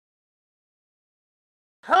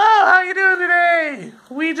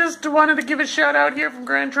we just wanted to give a shout out here from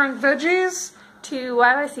Grand Trunk Veggies to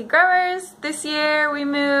YYC growers. This year we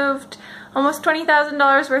moved almost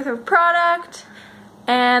 $20,000 worth of product,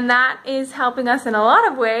 and that is helping us in a lot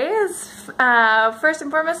of ways. First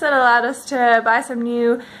and foremost, it allowed us to buy some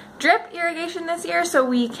new drip irrigation this year so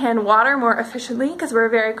we can water more efficiently, because we're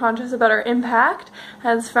very conscious about our impact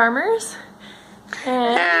as farmers.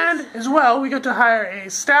 And as well, we got to hire a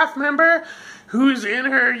staff member who's in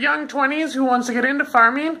her young 20s who wants to get into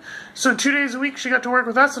farming. So 2 days a week she got to work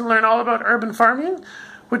with us and learn all about urban farming,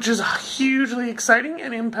 which is hugely exciting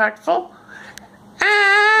and impactful.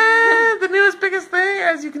 And the newest biggest thing,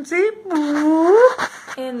 as you can see,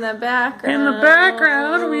 in the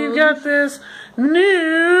background, we've got this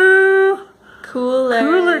new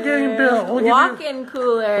cooler getting built. Walk-in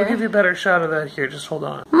cooler. We'll give you a better shot of that here. Just hold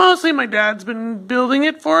on. Mostly my dad's been building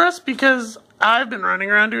it for us because I've been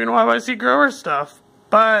running around doing YYC grower stuff.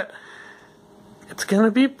 But it's going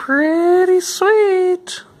to be pretty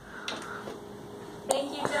sweet.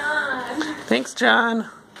 Thank you, John. Thanks, John.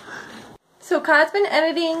 So Kai's been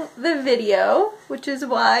editing the video, which is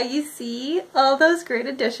why you see all those great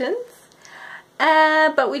additions.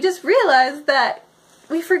 But we just realized that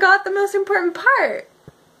we forgot the most important part,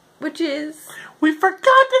 which is... we forgot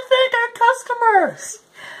to thank our customers!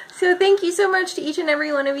 So thank you so much to each and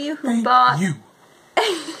every one of you who bought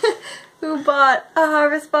who bought a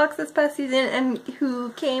harvest box this past season and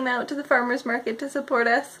who came out to the farmers market to support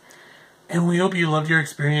us. And we hope you loved your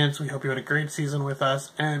experience. We hope you had a great season with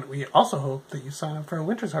us. And we also hope that you sign up for a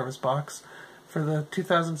winter's harvest box for the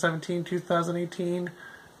 2017-2018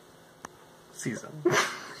 season.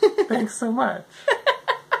 Thanks so much.